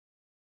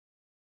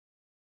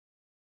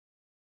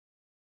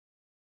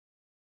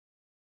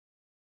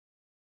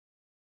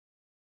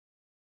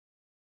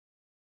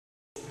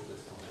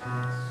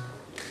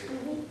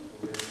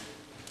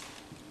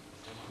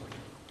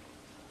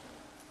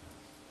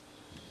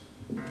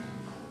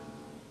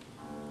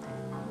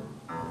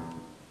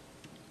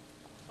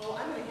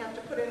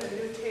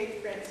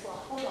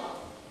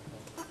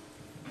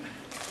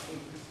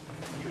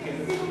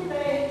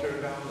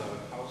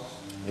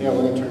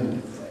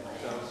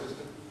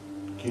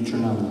you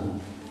turn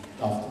on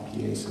off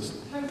the PA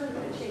system? I'm going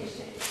to change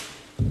things.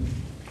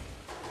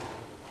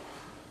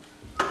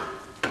 I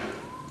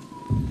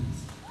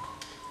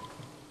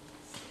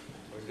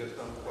guess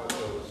don't plug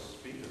those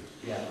speakers.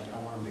 Yeah, I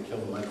want them to kill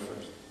the mic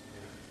first.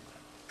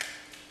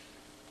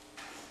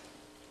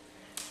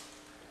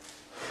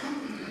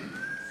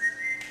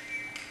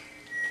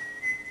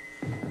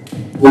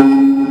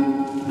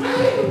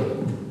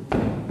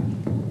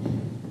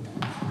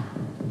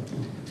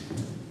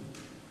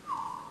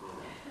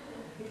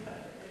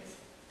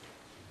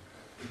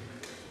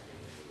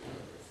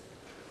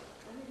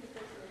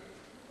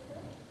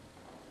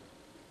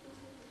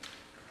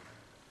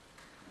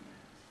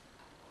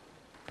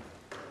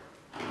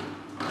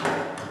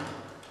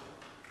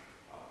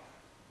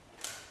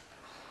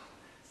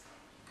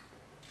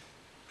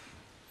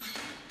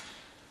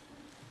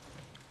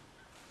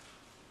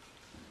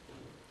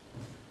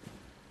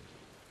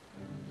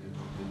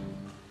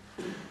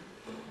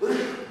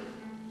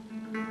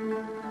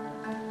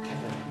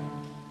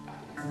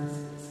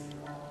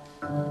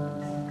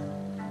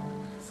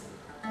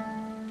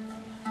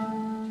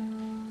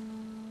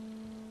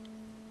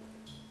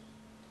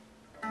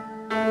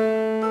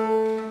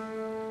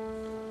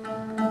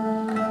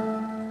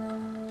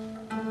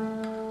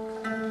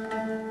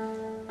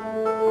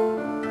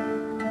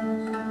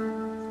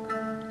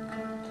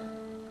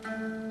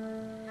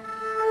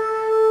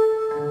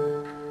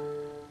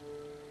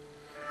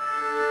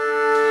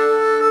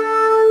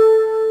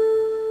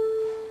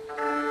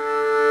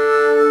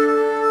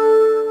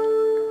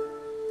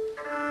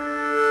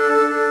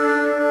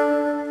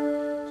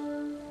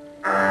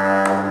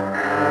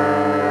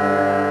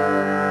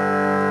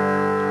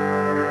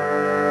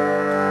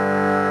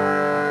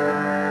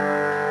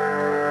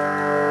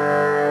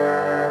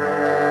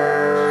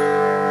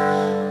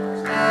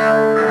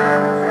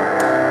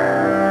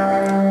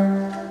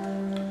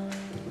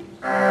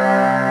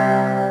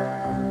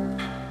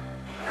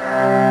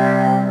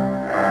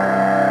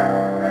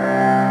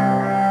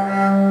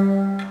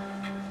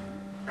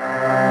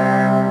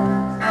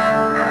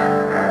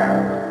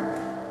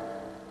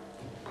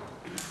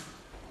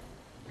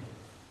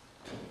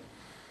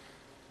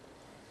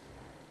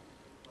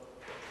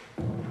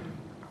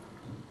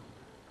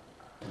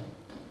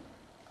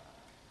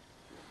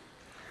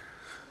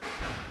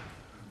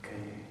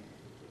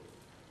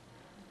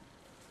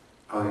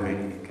 Are you ready,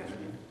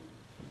 Catherine?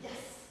 Yes.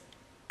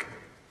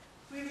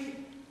 We are ready.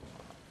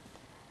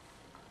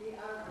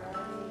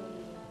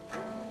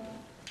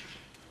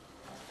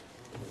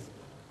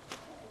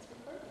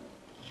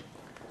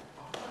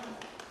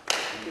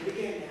 You can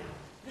begin now.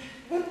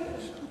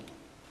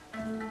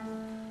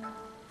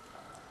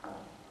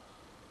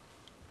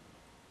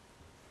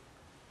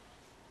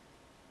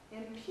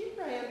 And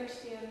Peter, I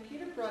understand,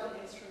 Peter brought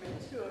an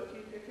instrument too.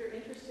 If you're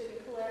interested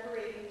in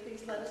collaborating,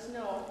 please let us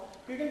know.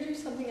 You're going to do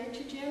something, aren't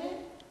you, Janet,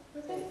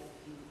 with it?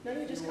 No,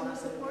 you just come to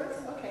support?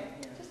 Okay,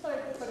 just thought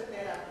I'd put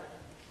that out.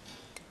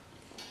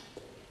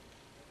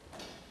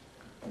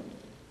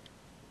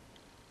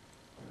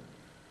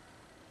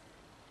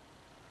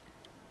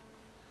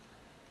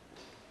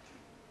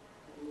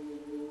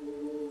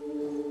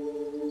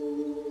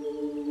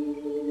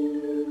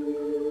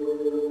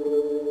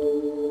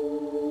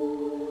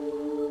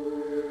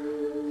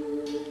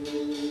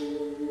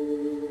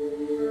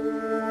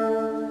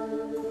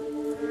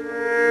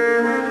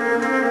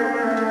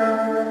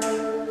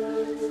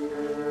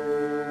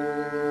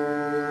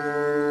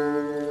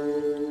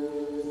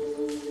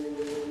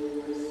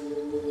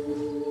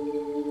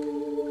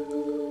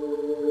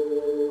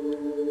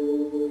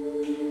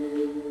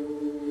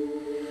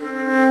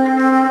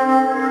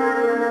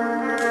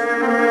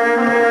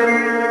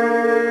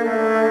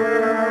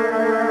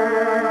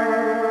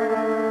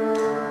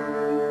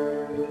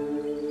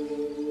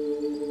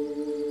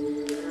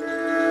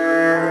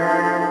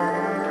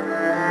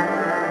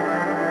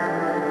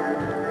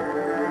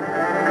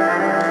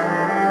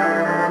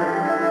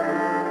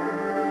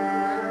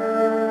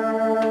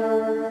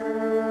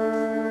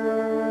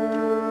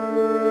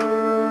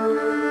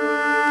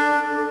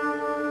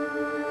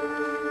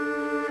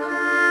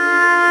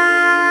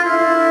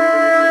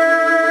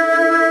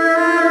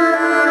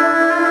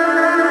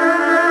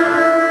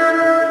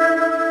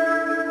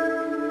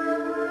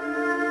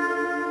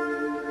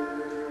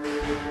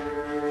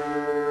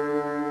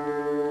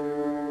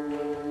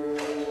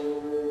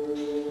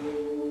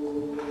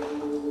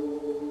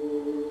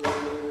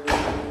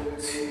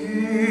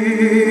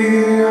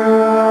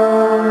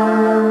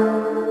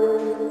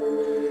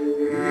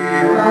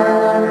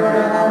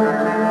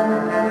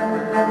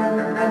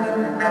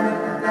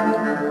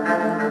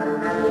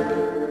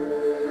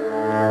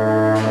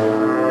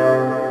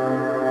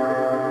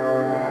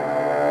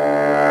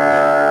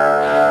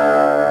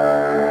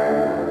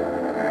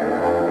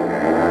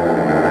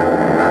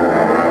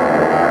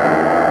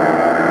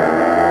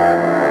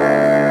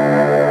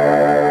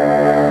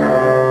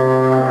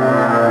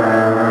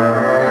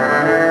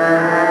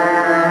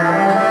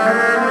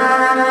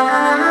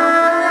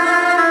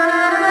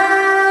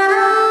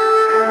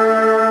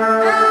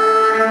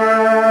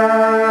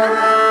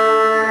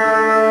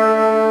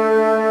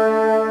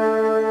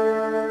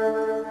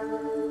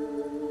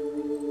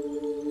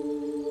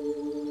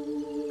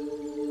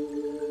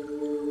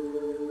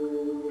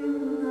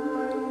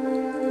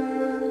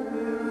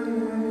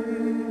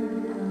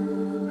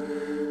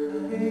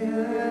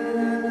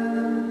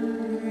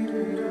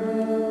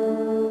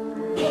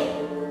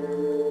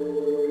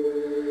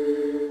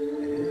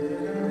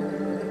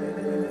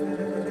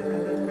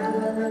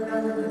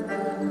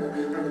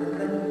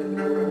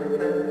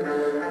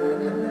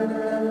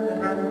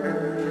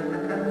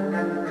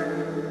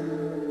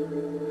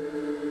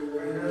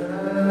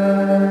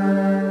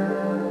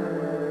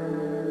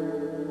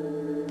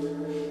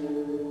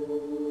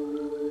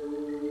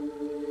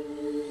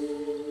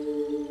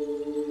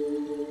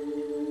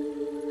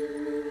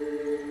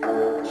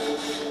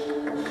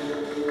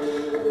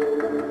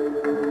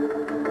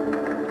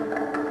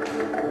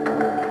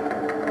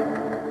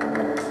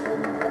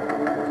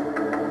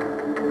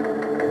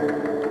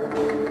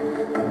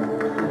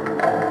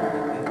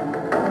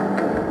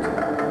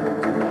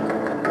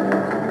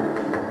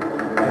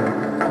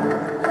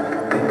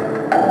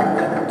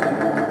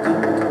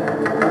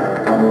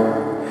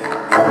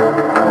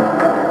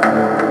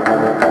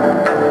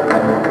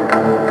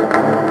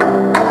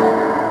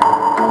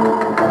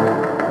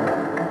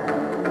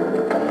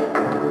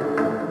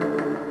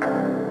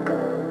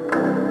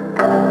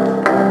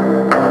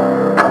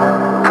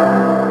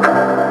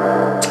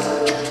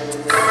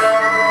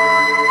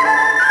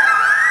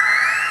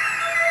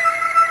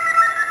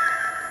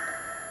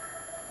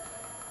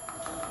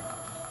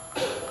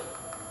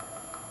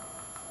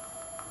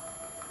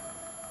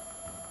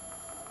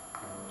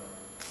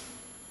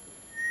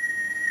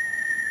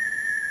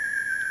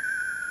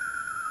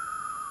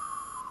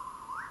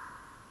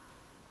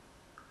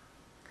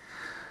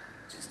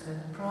 the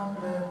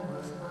problem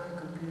with my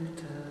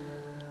computer?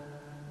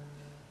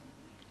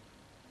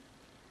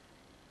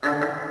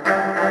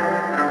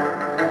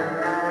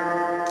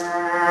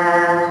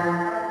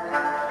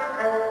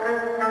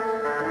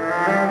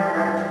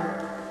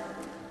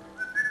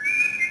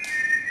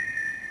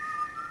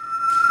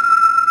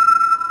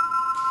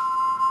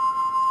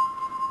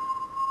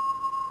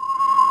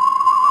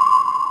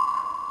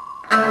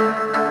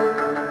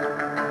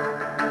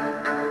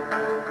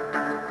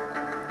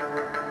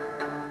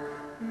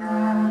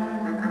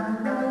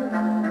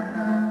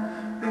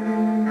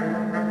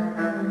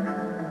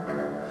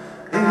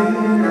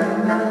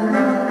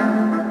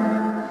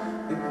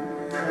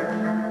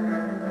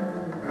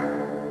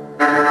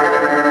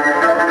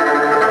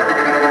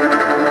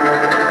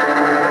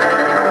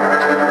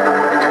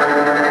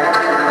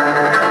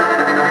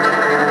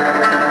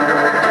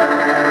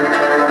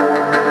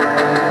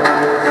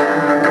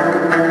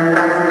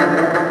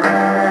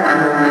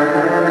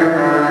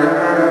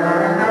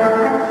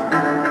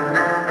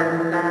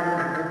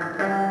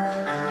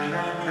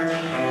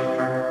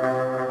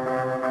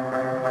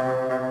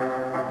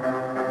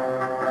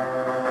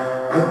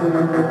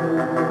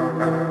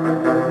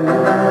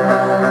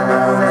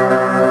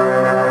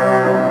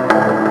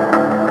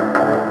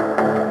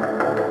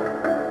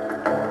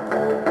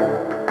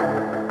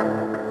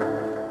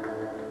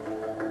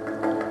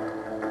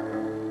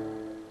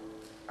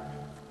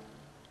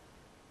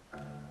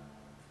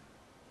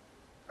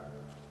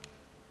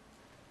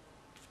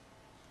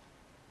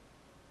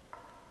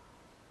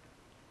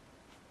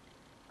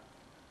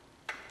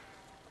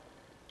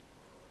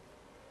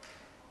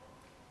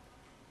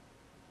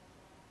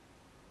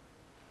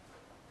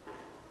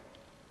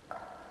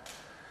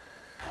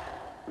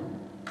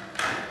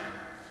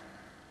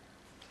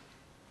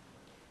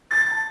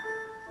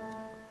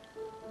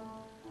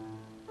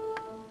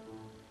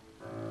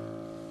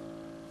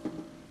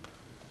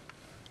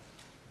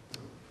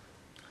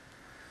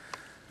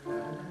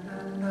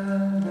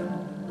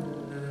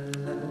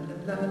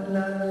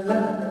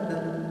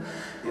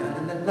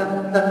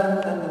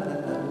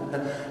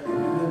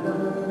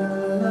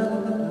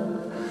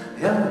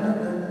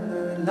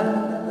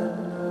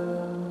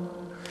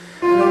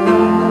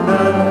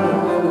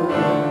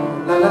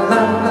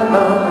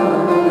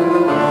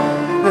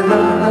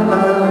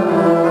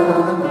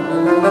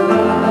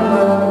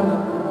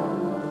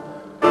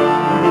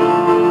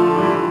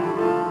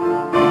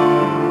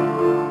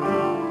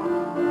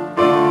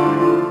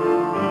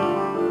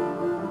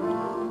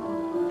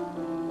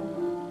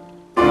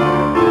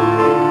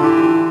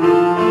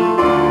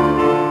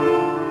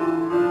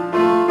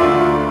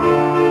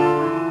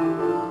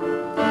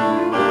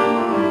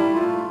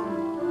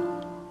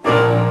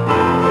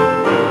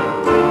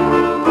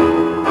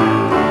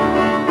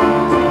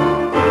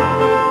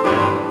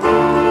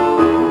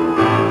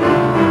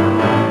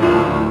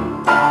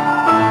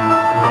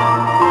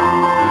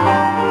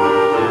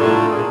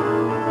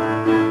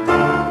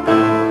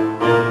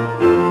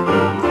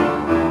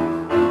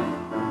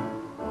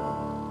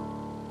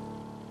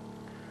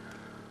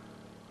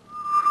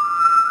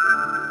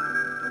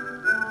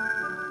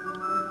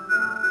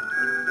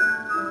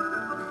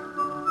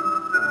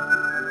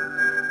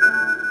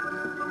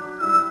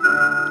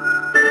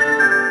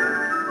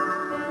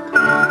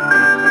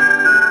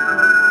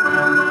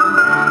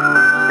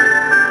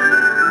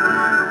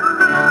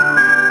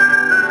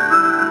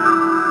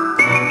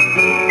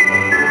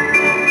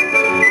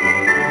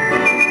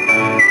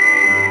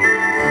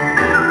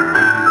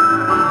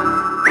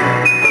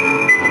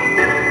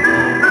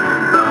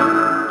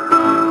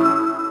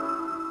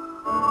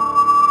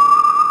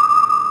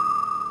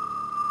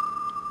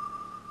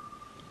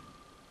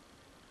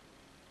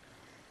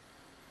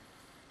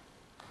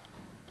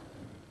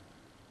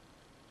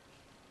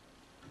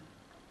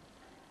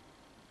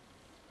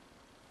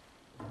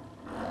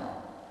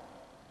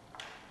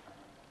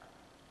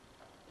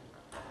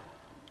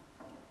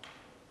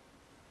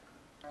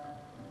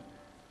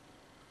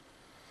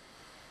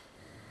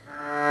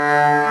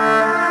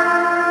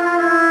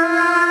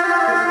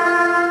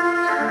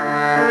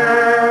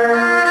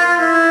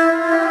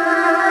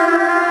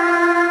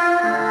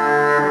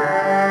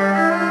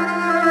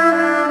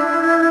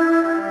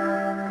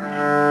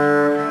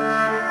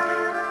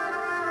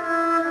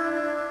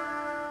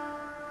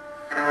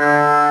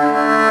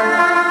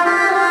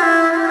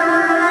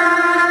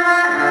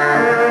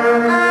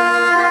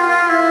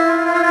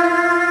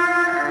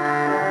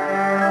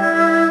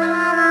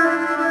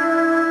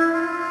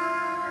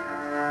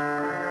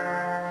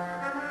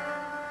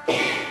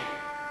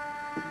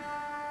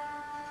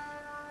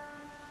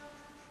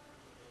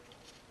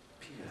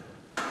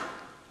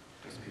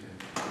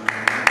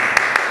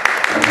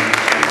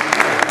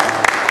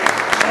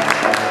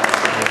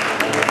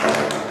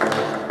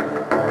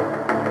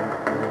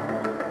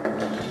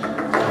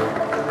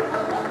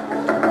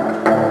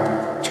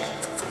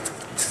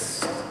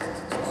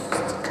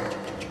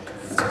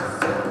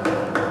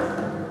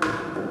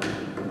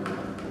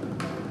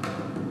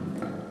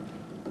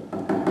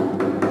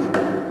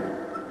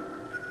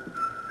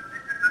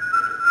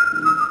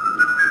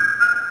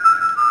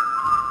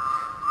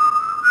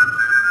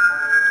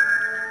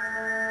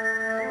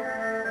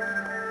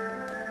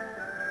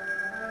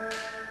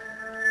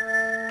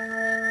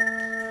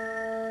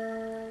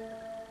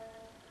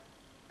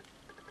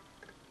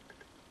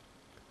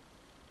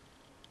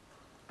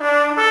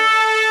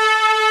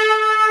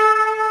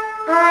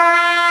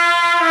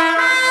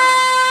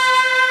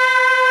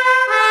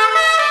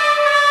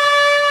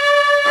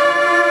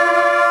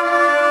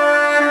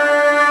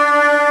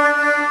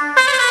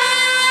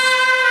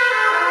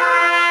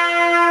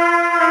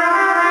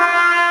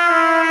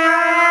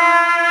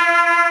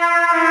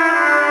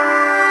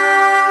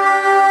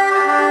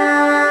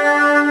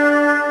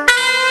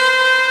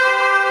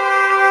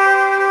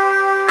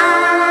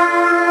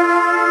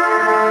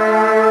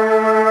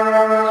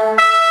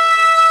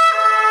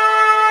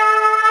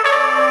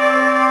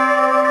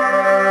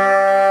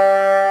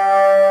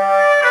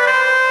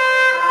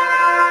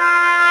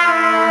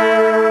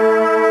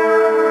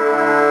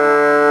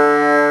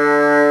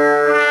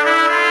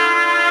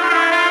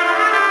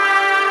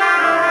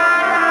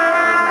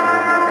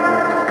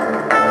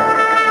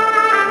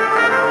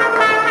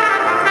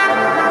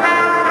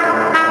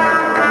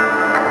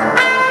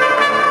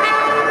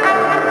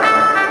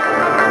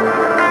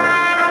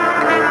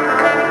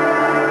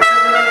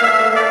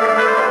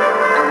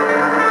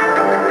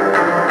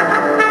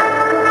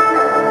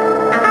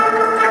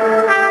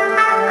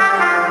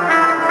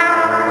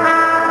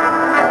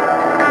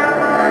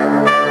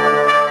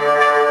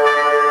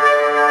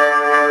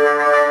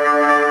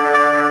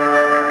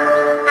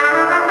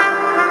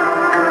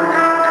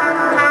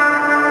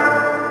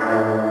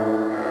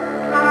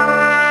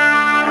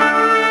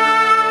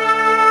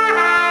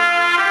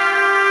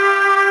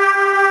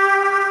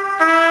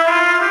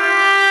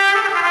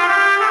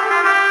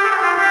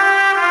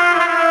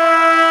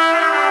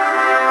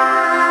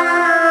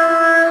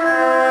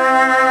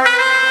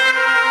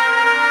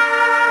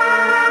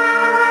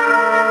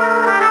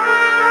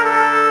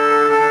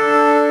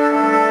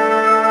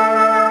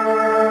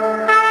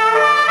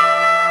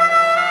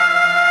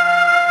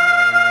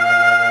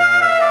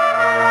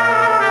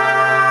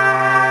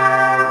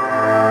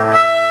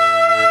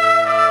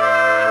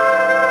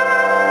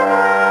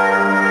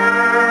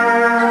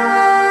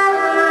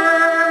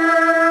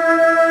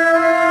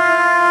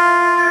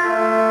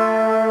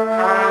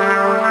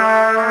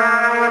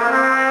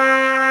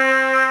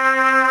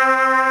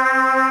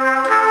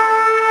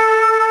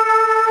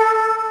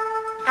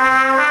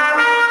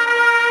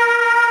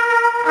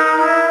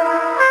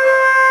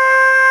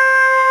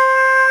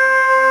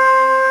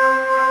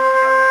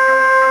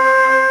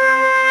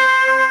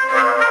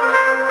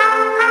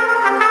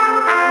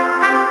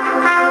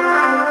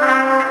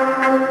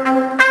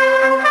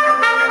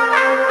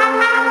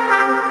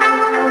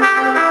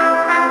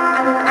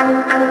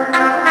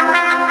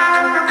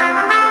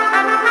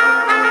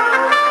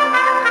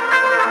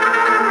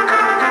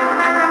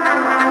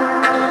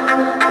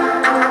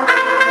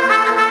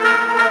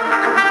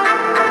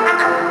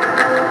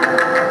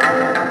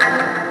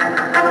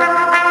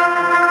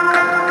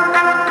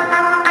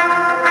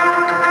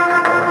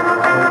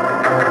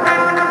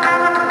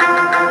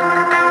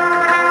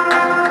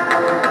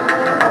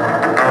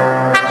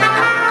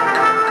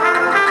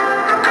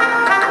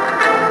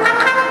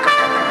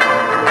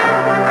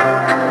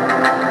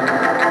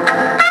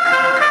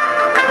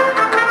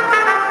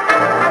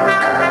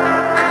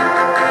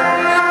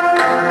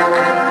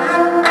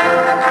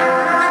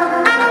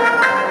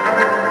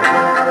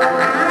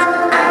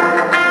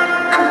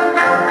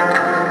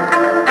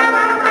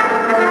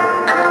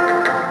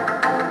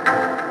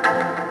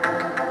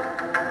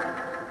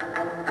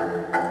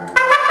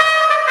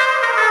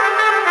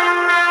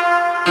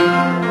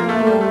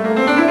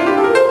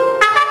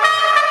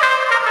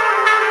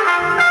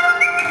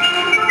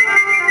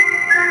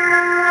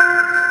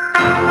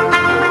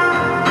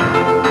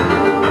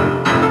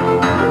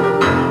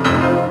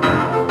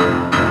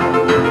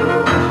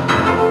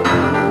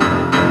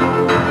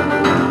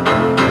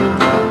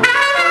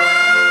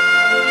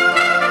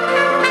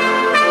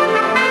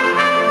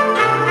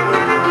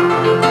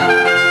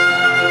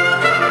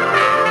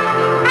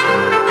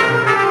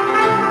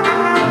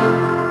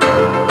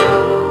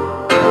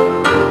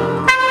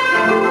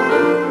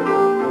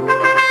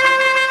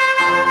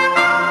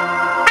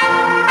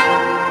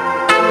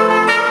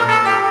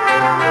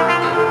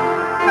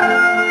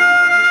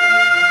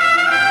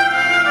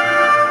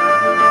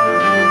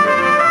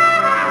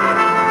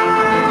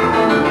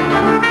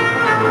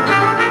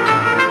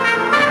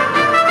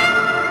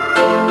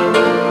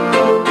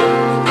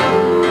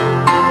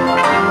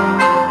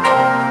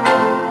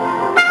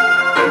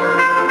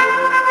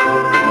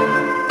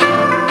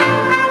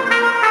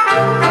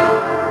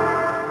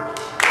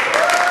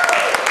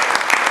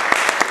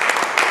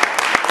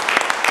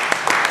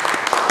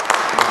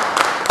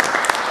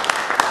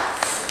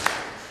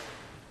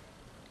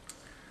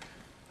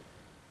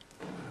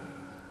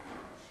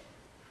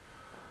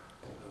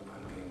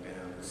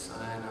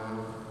 sign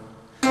on.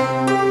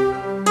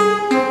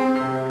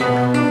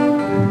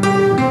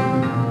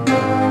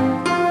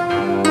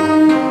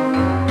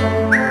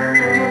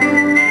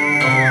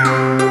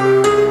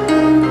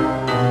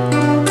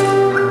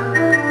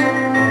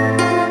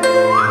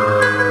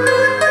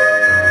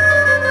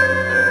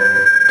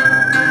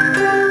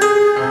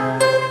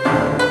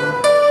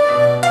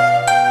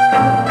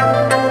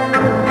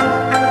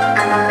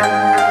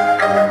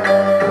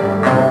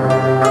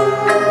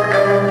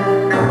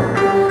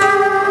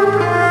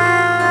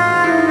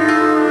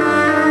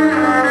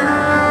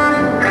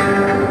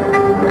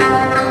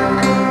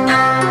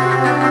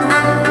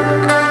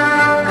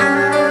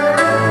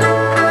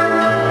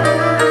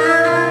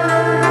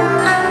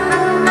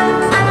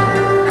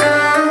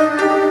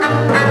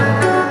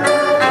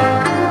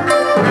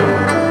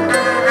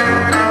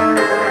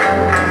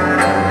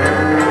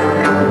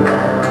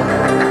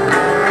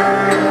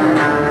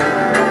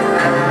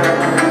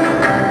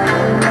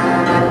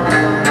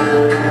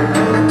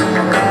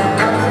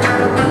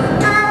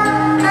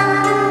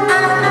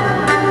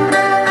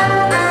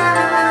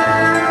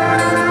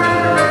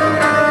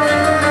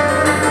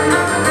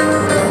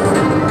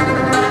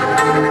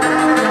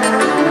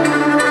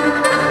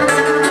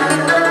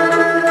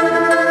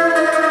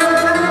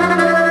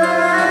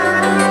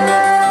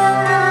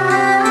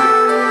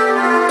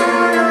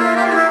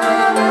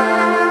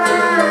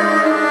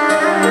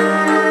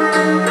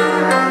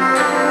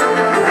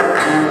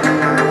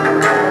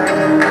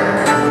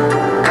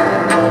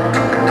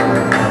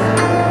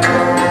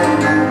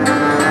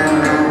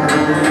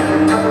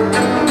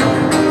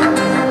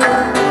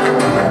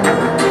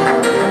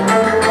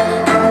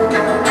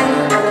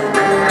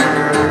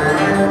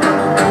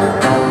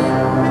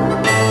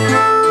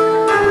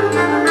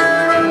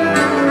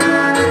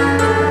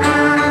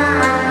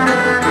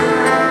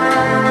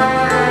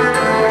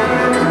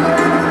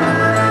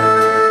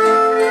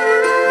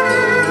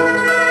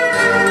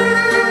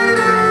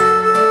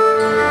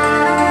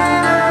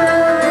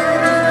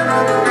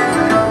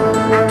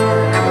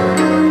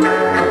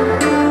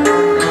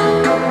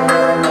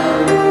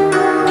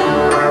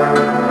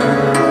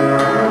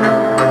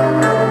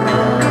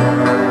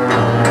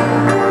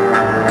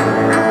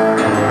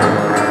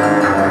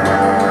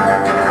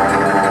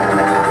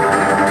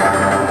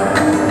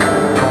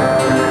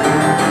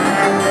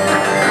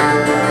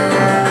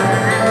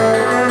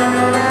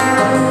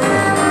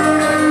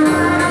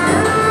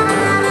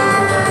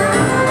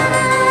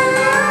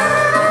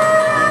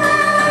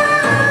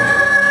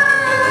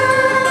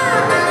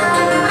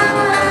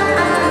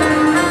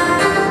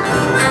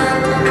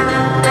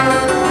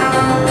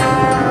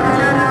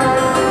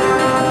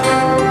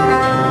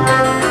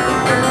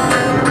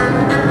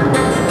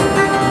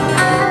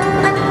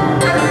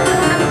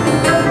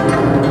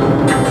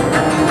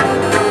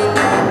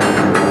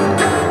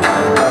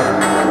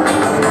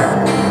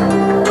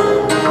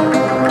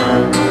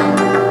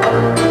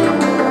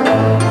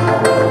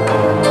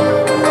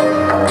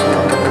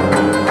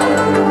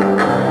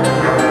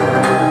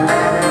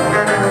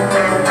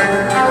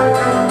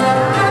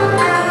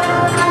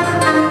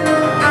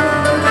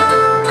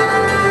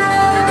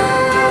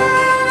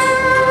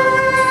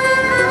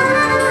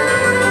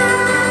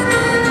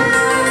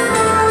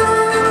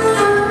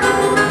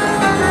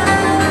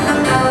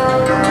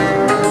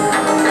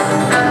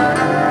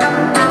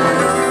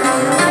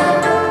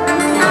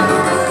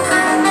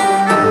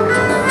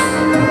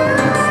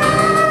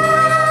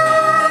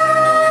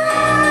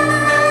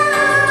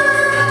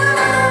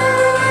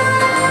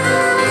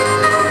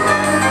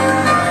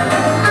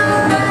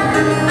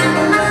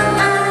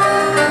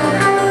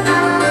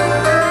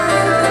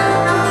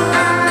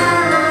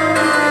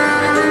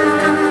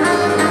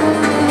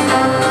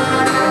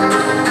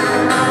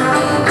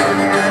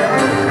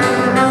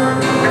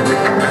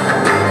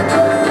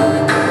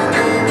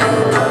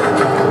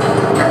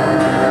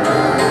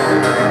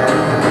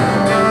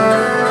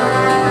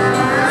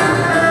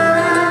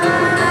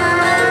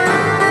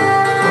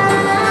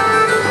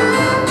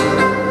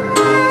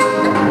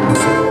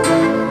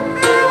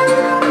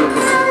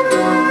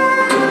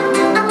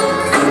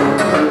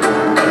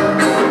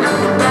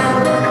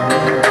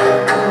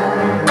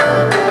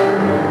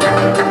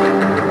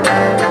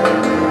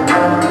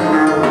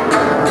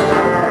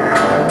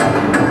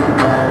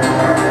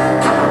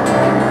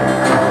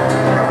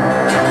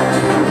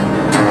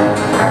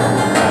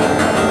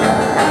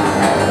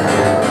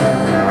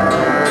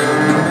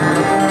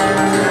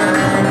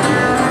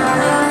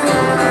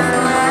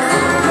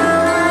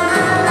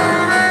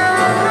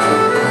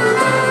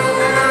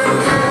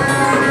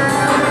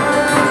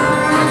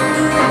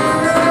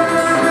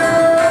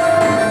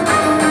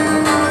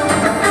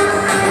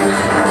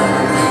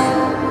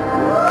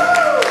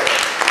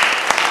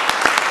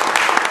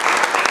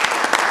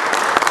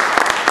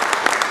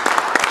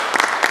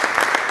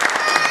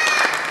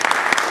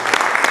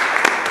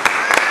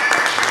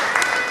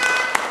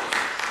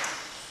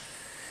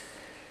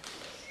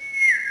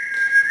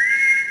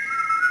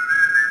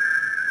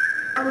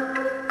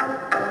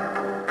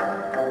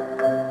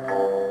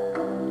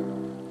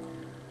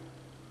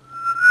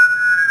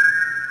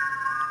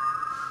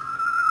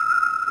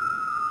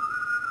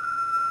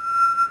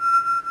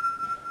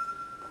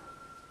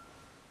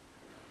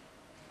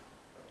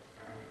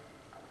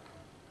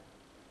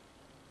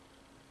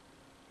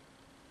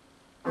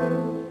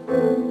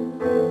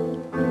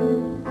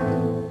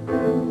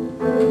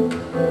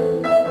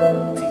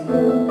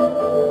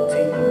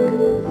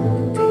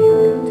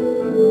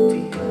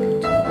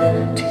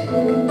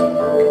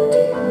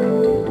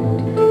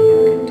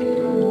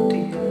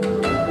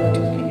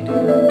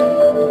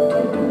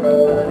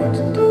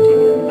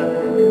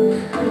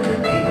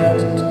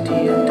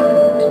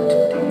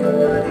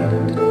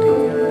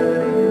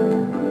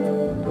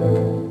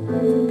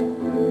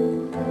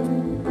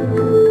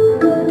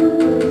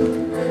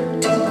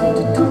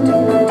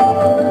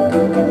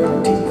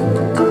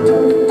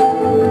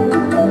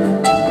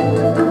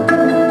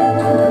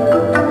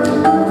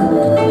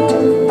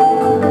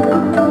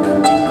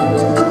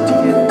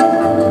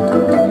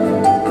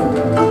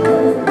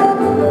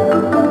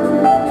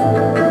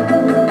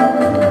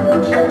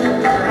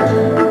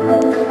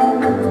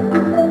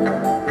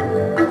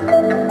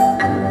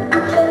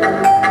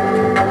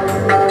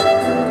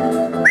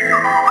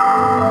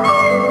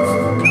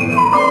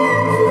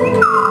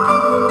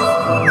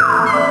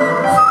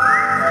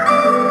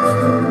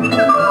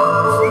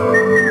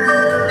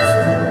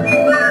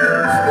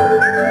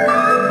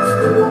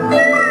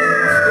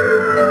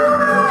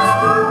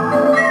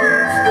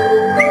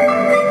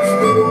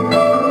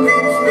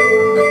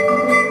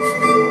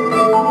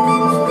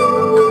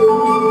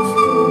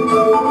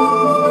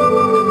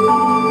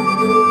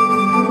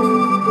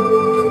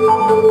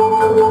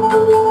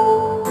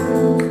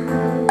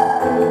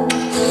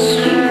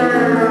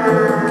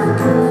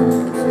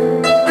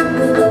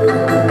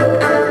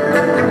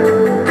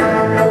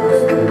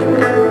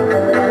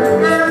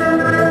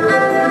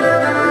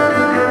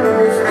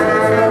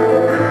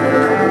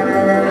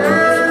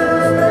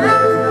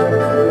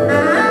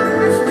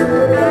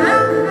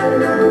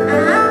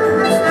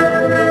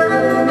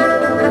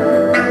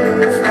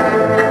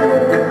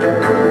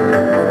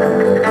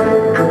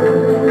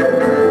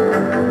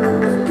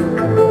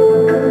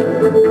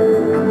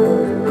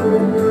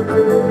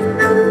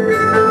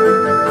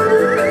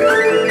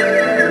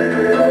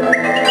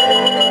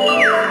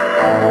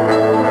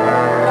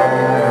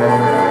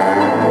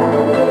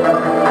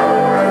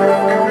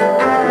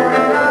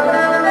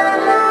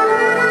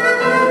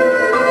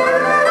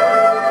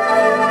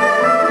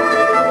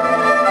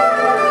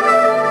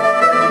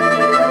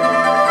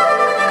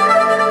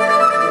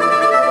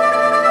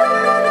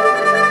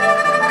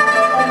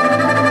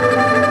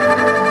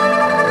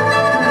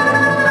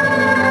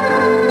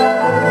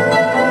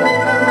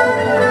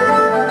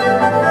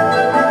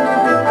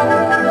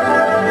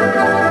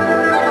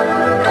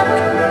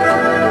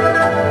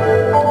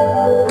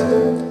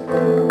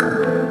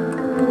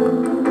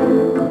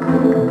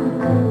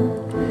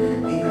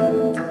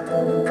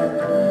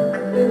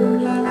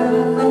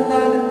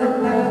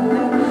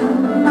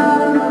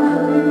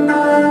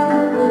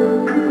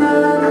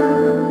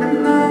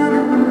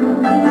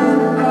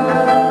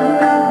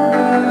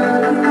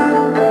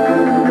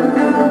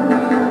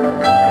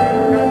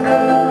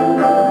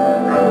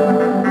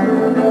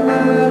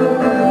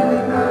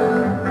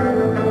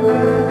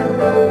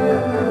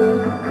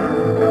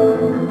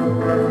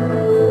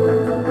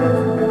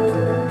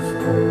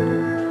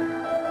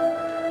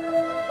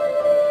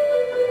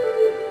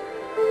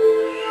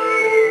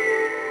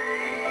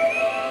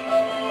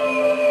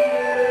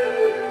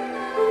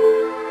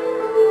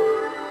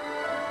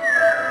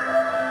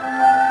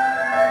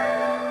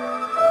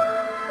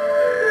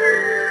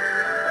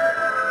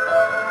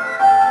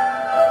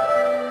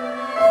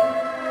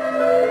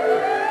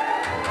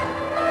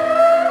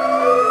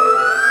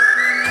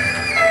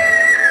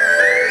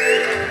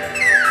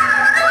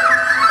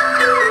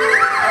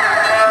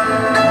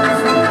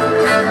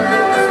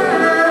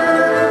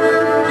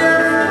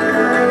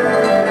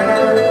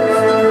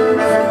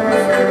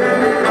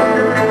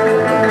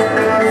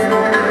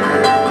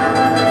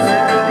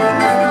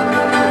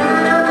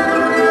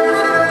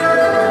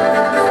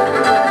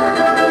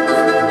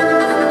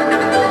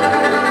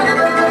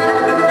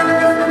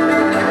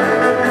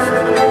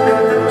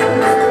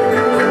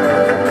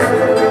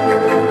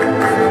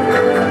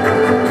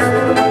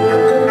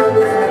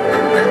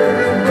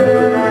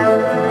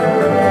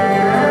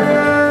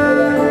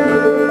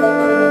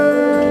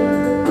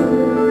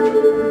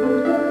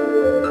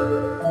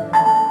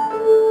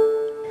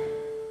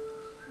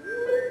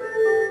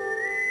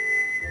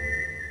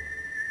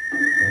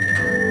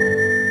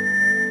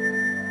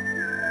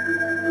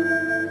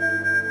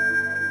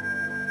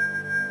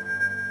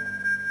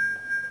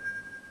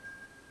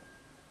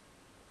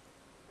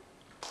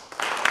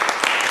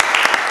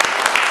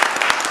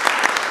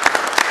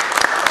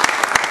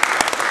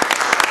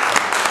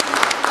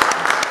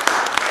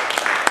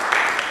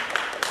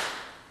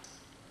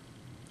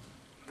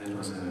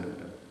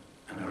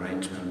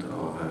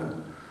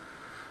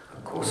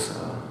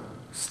 Kosa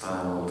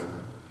styled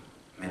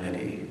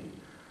melody.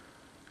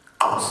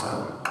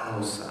 Kosa,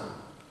 Kosa,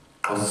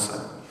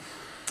 Kosa.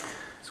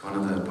 It's one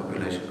of the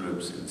population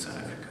groups in South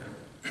Africa.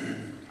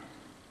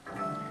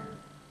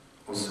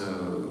 Also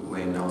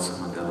where Nelson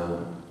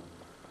Mandela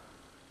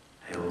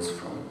hails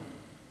from.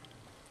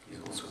 He's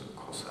also a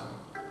Kosa.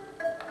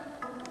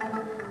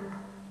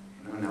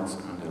 You know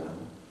Nelson Mandela?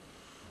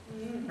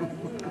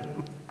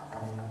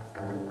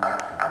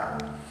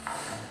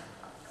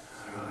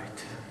 Right.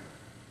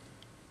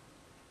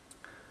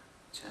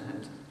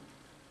 Janet.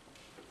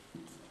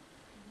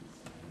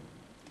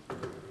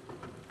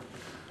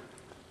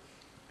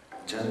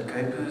 Janet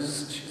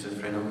Kuypers, she's a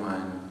friend of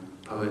mine,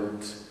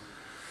 poet.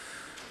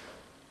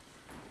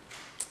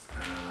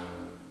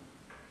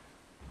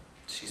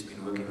 She's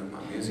been working with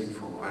my music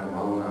for quite a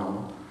while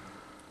now.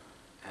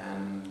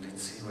 And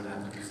let's see what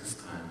happens this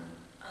time.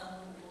 What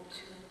would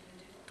you like to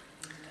do?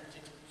 I think that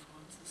takes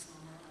performance this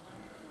summer.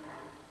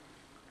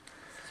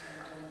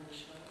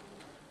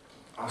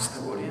 Ask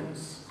the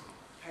audience.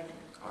 Pardon?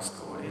 Ask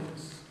the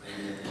audience.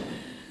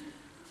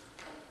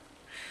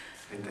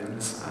 Let them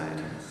decide.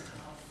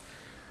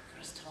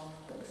 First tall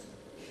folks.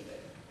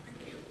 Thank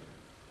you.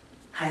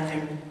 Hi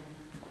there.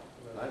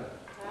 Hi.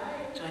 Hi.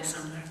 Joyce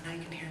Sumner. Now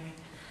you can hear me.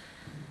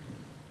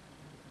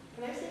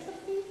 Can I say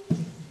something?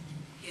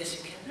 Yes,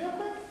 you can. Real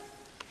quick?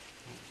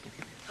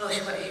 Oh,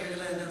 you want to hear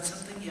that I announce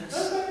something? Yes.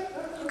 Okay.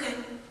 Okay.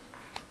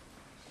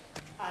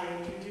 I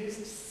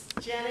introduced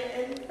Janet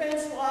and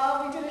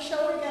Francois. We did a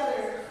show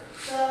together.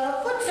 The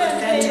Flute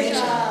Fantasia.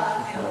 Fantasia.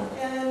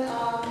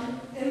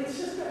 And it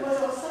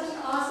was such an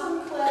awesome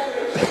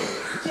collaboration.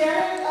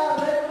 Janet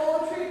read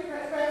poetry,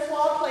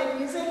 Francois played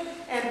music,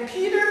 and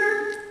Peter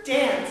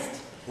danced.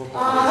 My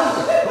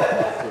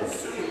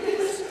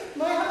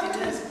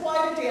husband is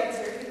quite a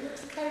dancer. He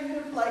looks kind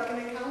of like an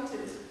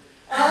accountant.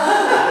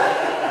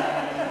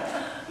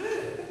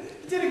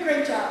 Did a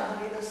great job,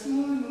 honey. The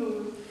smooth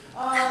move.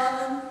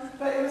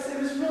 But it was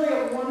really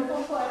a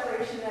wonderful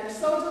collaboration. And I'm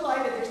so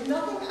delighted. There's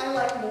nothing I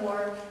like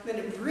more than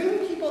to bring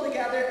people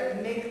together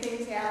and make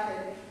things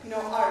happen. You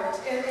know, art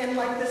and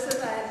like this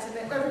event, and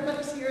that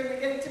everybody's here and they're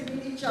getting to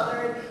meet each other.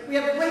 And we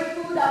have great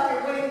food out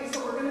there waiting,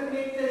 so we're going to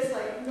make this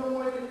like no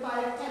more than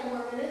 5-10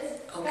 more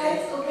minutes. Okay.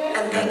 Guys, okay?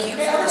 And thank you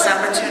Okay, for this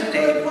otherwise it's gonna be opportunity.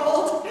 really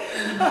cold.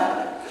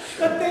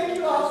 But thank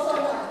you all so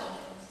much.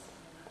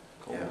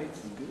 Yeah. Give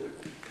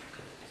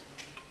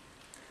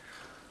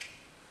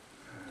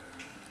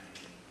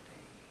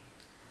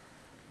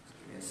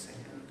me a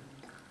second.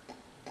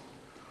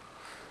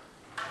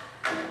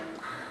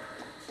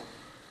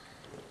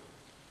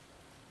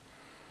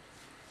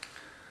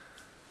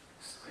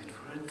 Just wait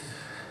for it.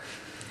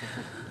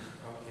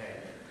 Okay.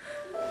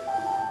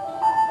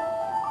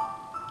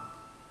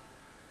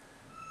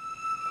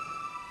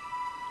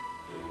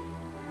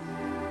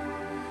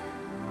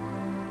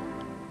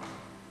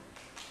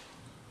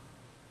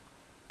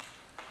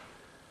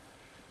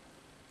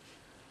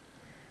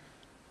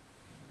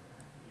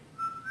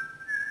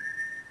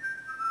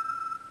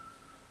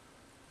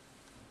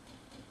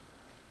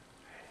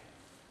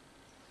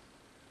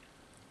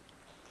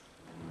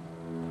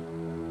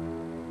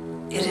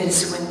 It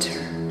is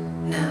winter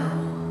now.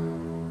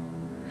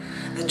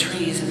 The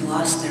trees have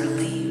lost their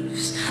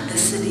leaves. The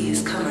city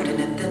is covered in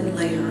a thin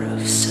layer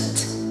of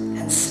soot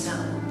and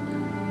snow.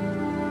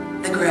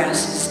 The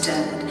grass is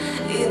dead.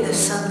 In the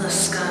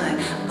sunless sky,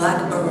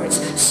 black birds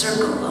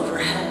circle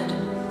overhead,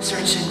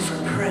 searching for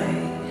prey.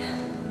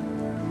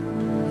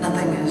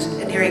 Nothing is,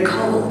 an eerie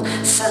cold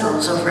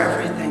settles over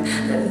everything.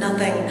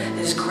 Nothing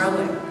is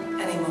growing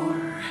anymore.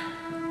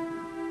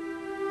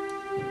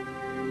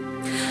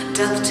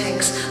 Death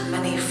takes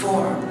many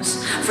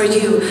forms. For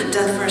you,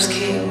 death first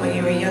came when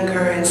you were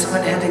younger and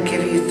someone had to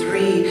give you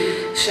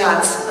 3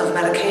 shots of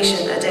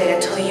medication a day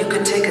until you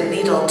could take a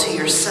needle to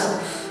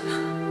yourself.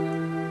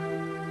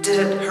 Did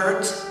it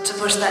hurt to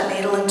push that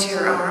needle into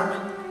your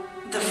arm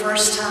the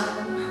first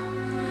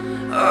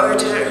time? Or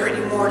did it hurt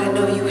you more to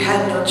know you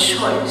had no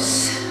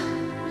choice?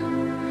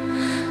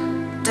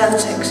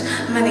 Death takes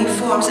many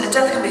forms.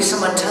 Death can be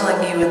someone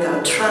telling you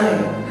without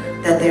trying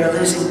that they are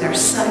losing their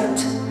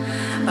sight.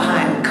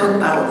 Behind Coke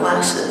bottle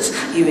glasses,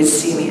 you would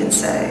see me and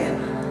say,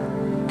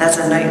 "That's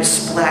a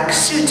nice black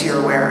suit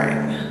you're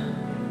wearing."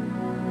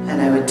 And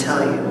I would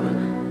tell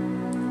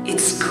you,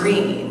 "It's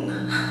green."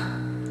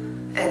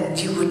 And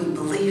you wouldn't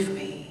believe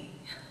me.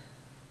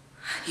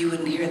 You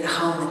wouldn't hear the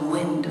howling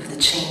wind of the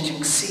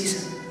changing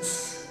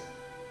seasons.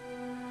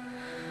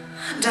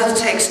 Death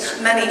takes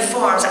many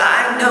forms.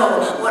 I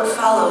know what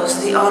follows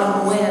the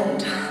autumn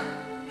wind.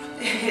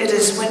 It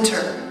is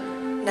winter.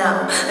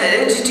 Now,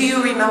 do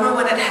you remember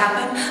when it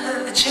happened?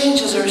 The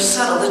changes are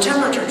subtle. The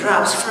temperature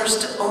drops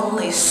first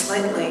only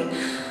slightly.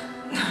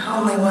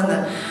 Only when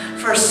the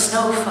first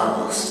snow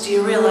falls do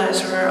you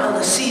realize where all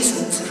the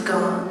seasons have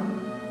gone.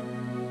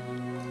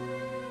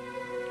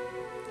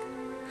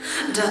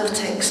 Death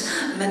takes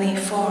many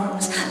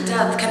forms.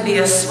 Death can be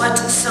a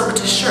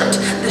sweat-soaked shirt,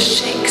 the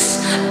shakes,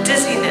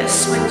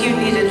 dizziness when you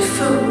needed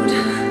food.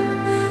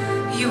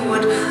 You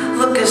would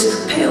look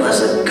as pale as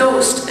a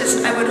ghost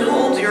as I would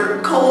hold your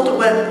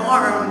that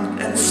arm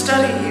and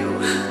study you.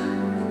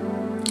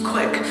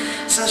 Quick,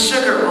 some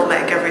sugar will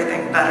make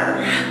everything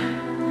better.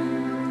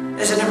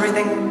 Isn't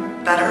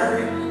everything better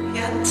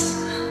yet?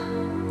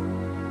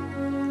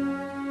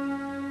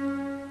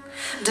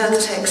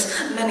 Death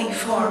takes many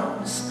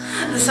forms.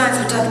 The signs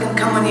of death can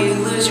come when you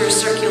lose your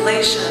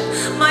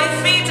circulation. My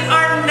feet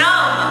are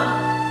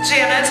numb,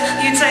 Janet.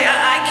 You'd say,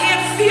 I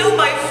can't feel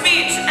my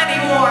feet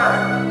anymore.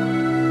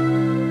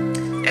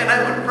 And I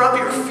would rub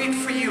your feet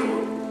for you,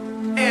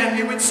 and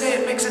you would say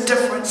it makes a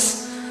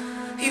difference.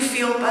 You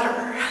feel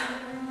better.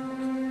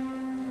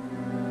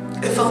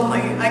 If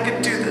only I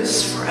could do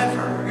this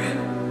forever.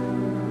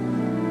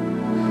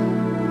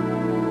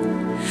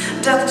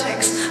 Death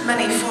takes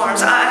many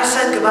forms. I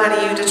said goodbye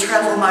to you to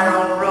travel my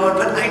own road,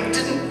 but I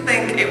didn't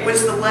think it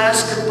was the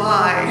last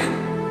goodbye.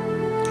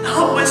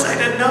 How was I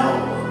to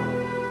know?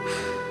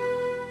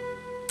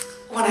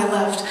 When I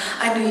left,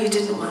 I knew you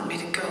didn't want me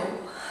to go.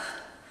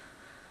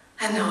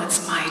 And now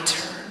it's my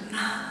turn.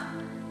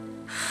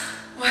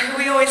 Why are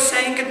we always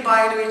saying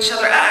goodbye to each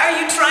other? Are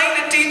you trying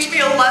to teach me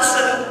a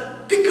lesson?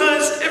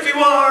 Because if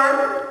you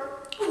are,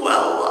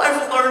 well,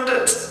 I've learned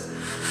it.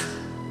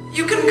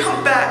 You can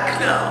come back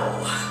now.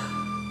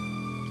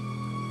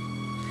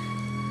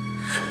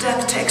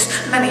 Death takes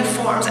many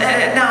forms,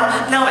 and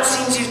now it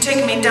seems you've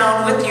taken me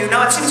down with you.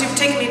 Now it seems you've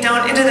taken me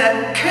down into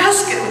that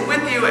casket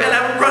with you, and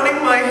I'm running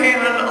my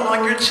hand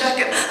along your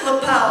jacket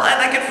lapel, and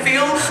I can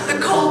feel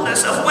the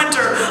coldness of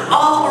winter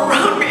all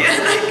around me,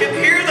 and I can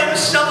hear them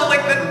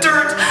shoveling the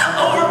dirt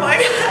over my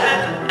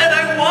head, and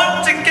I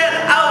want to get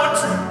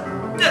out,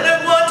 and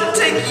I want to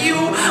take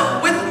you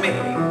with me.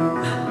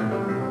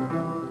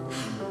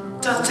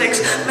 Death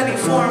takes many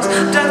forms.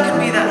 Death can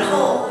be that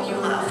hole you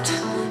left,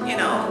 you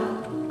know,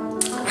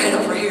 right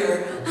over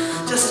here,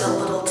 just a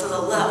little to the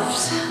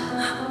left.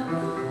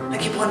 I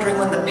keep wondering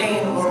when the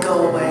pain will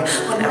go away,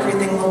 when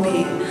everything will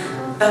be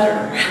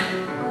better.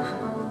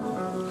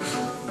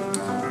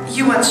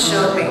 You once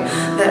showed me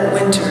that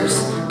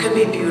winters could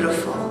be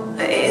beautiful.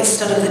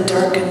 Instead of the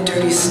dark and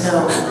dirty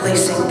snow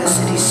lacing the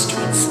city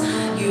streets,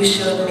 you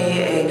showed me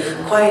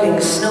a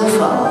quieting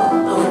snowfall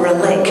over a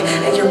lake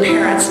at your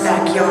parents'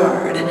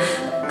 backyard,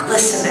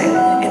 glistening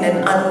in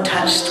an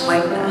untouched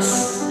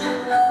whiteness.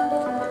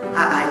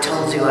 I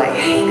told you I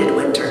hated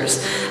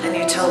winters, and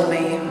you told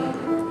me,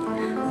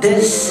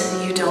 this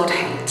you don't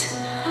hate.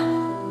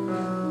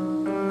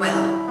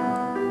 Well,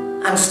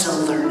 I'm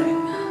still learning.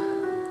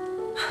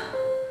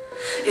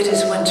 It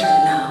is winter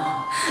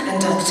now,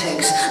 and death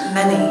takes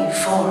many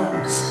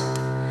forms.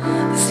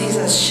 The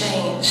seasons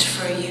change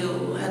for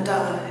you and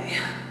I.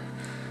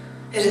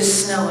 It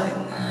is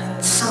snowing,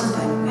 and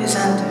something is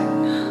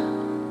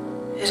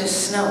ending. It is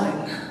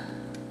snowing.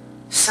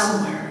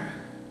 Somewhere,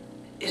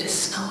 it is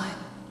snowing.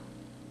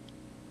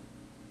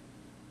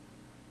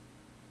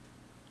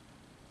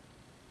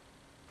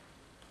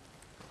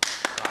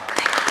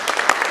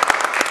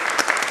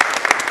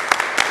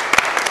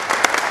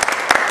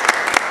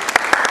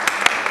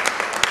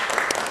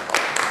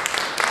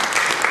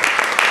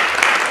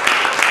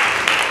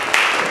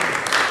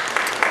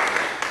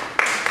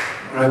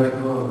 All right,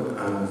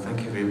 people,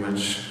 thank you very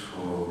much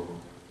for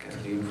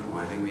Kathleen for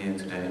inviting me in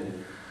today.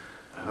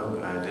 I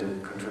hope I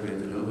did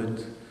contribute a little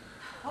bit.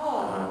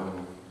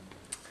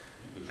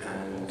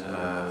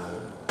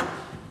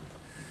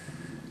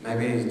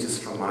 Maybe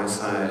just from my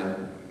side,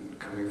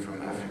 coming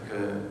from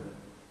Africa,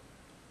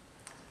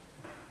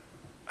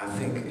 I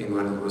think in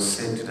what was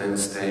said today on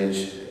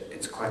stage,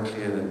 it's quite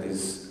clear that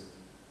us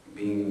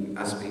being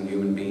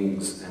human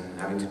beings and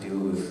having to deal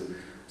with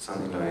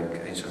something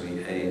like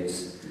HIV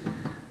AIDS,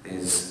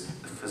 there's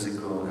a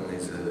physical and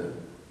there's a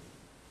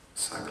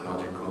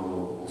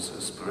psychological, also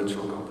a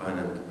spiritual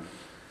component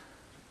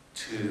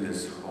to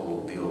this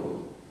whole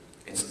deal.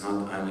 It's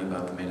not only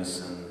about the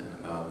medicine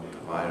and about the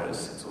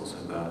virus, it's also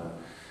about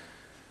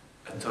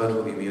a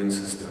total immune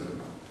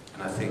system.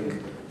 And I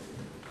think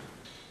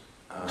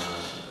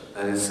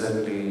that is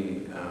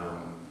certainly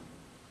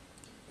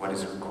what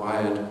is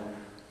required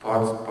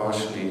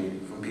partially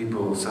from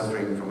people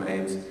suffering from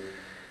AIDS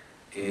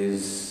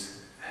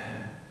is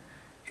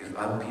if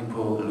other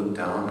people look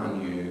down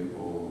on you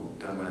or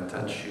don't want to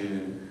touch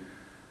you,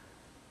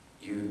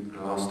 you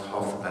lost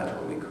half the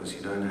battle because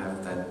you don't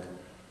have that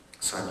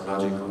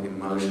psychological,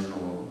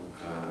 emotional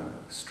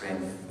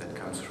strength that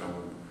comes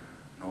from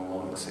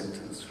normal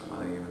acceptance from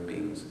other human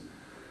beings.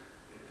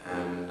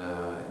 And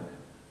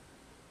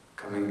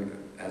coming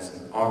as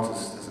an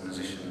artist, as a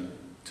musician,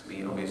 to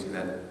me, obviously,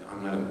 that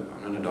I'm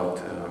not a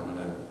doctor, I'm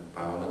not a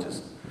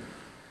biologist.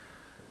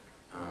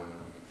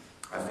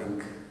 I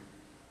think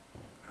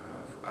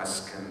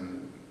us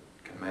can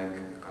make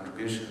a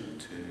contribution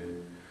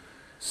to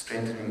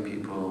strengthening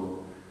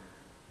people,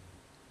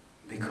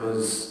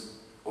 because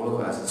all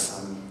of us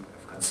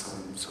have got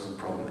some sort of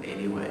problem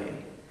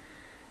anyway.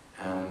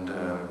 And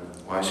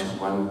why should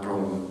one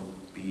problem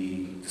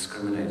be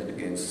discriminated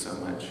against so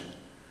much?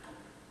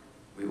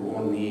 We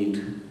all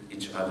need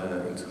each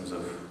other in terms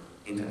of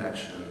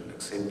interaction,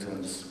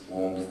 acceptance,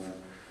 warmth,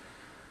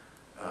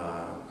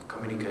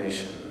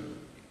 communication.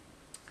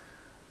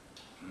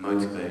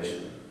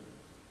 motivation,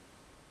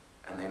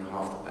 and then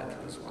half the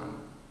battle is won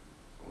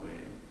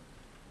already.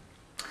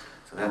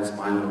 So that's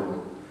my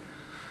little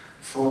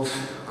thought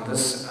on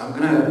this. I'm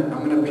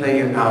gonna play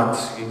you out.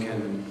 You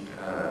can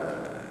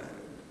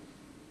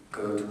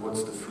go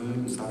towards the food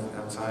and stuff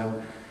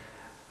outside.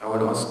 I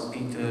would ask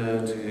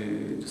Peter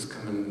to just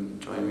come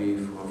and join me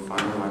for a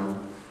final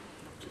one.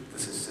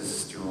 This is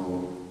just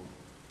your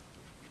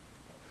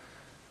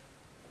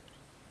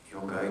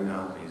going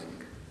out music.